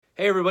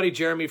Hey everybody,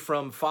 Jeremy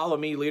from Follow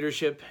Me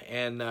Leadership,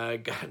 and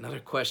got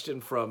another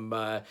question from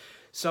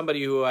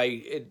somebody who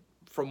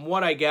from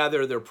what I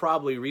gather, they're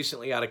probably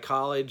recently out of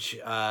college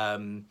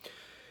and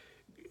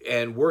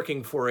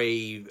working for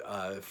a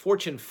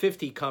Fortune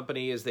 50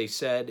 company, as they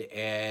said,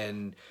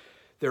 and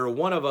they're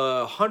one of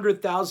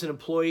 100,000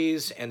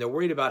 employees, and they're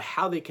worried about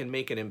how they can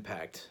make an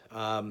impact.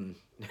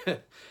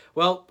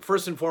 Well,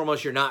 first and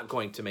foremost, you're not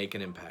going to make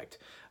an impact.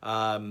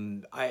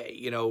 Don't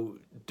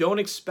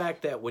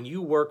expect that when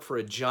you work for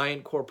a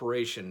giant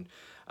corporation,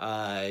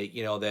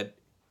 that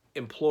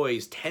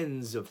employs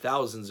tens of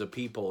thousands of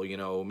people,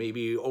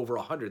 maybe over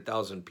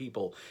 100,000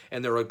 people,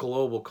 and they're a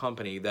global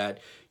company, that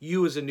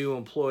you as a new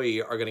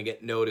employee are going to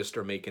get noticed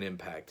or make an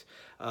impact.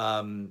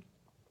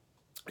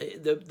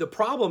 The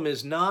problem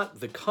is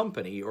not the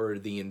company or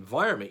the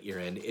environment you're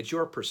in, it's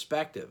your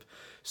perspective.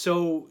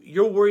 So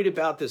you're worried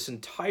about this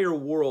entire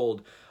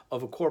world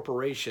of a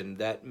corporation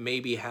that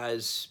maybe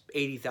has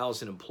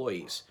 80,000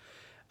 employees.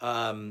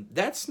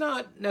 That's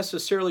not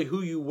necessarily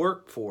who you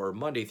work for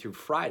Monday through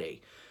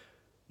Friday.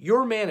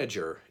 Your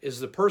manager is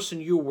the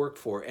person you work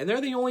for, and they're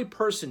the only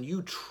person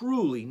you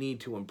truly need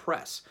to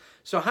impress.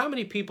 So how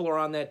many people are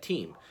on that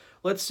team?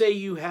 Let's say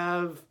you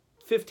have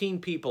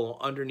 15 people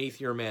underneath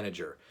your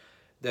manager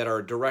that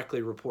are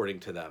directly reporting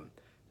to them.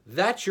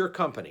 That's your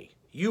company.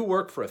 You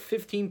work for a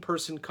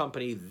 15-person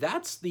company.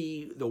 That's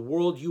the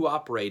world you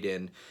operate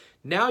in.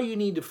 Now you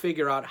need to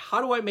figure out,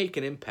 how do I make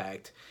an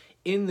impact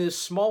in this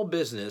small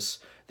business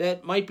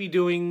that might be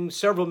doing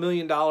several $1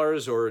 million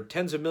or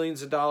tens of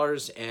millions of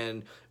dollars,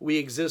 and we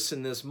exist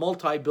in this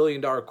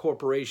multi-billion-dollar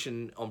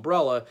corporation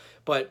umbrella,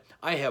 but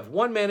I have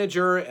one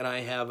manager and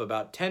I have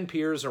about 10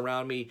 peers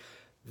around me.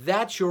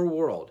 That's your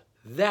world.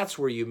 That's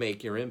where you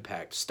make your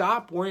impact.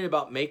 Stop worrying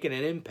about making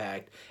an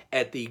impact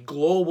at the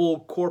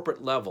global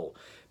corporate level,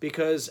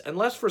 because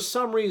unless for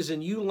some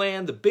reason you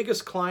land the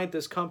biggest client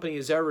this company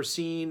has ever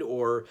seen,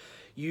 or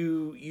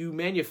you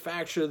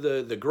manufacture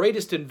the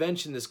greatest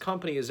invention this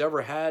company has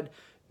ever had,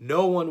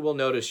 no one will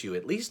notice you,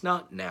 at least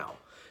not now.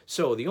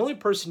 So the only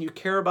person you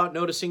care about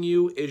noticing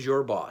you is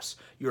your boss,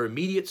 your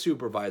immediate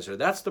supervisor.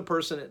 That's the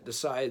person that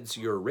decides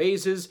your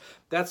raises.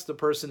 That's the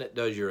person that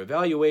does your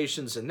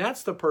evaluations. And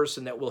that's the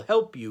person that will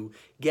help you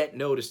get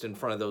noticed in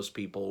front of those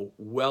people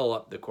well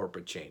up the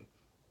corporate chain.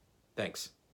 Thanks.